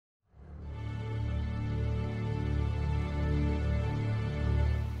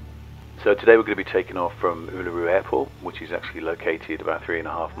So today we're going to be taking off from Uluru Airport, which is actually located about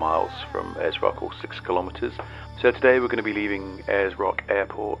 3.5 miles from Ayers Rock, or 6 kilometers. So today we're going to be leaving Ayers Rock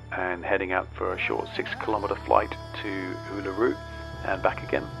Airport and heading out for a short 6-kilometer flight to Uluru and back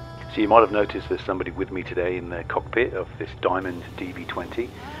again. So you might have noticed there's somebody with me today in the cockpit of this Diamond DV20,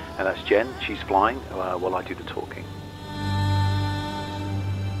 and that's Jen. She's flying while I do the talking.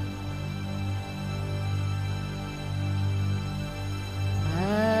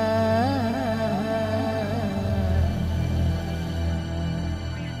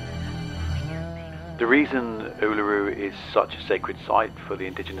 The reason Uluru is such a sacred site for the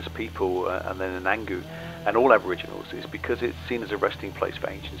indigenous people and then Nangu and all Aboriginals is because it's seen as a resting place for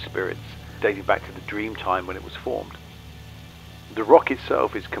ancient spirits, dating back to the dream time when it was formed. The rock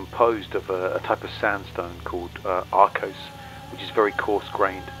itself is composed of a type of sandstone called Olgas, which is very coarse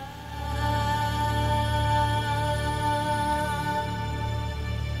grained.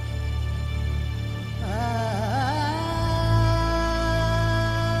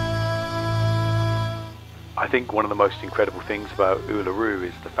 I think one of the most incredible things about Uluru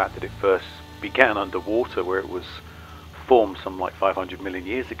is the fact that it first began underwater, where it was formed some like 500 million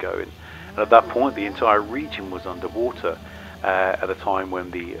years ago, and at that point the entire region was underwater at a time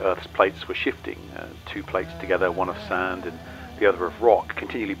when the Earth's plates were shifting, two plates together, one of sand and the other of rock,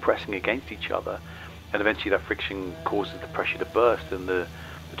 continually pressing against each other, and eventually that friction causes the pressure to burst and the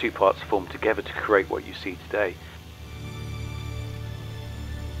two parts form together to create what you see today.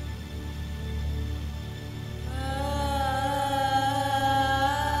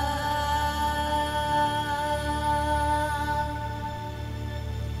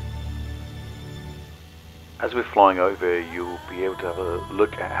 As we're flying over, you'll be able to have a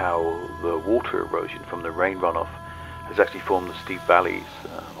look at how the water erosion from the rain runoff has actually formed the steep valleys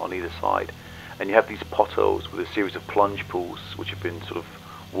on either side. And you have these potholes with a series of plunge pools which have been sort of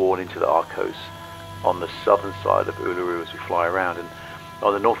worn into the Olgas on the southern side of Uluru as we fly around. And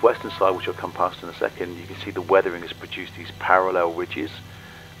on the northwestern side, which I'll come past in a second, you can see the weathering has produced these parallel ridges.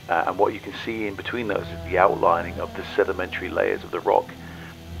 And what you can see in between those is the outlining of the sedimentary layers of the rock.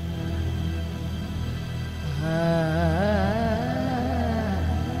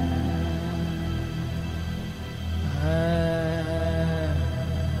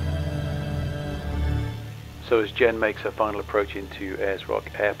 So as Jen makes her final approach into Ayers Rock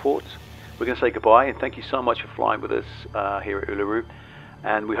Airport, we're going to say goodbye and thank you so much for flying with us here at Uluru,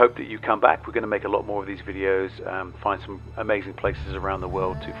 and we hope that you come back. We're going to make a lot more of these videos, find some amazing places around the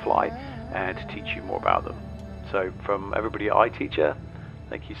world to fly and to teach you more about them. So from everybody at iTeacher,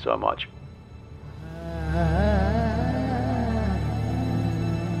 thank you so much.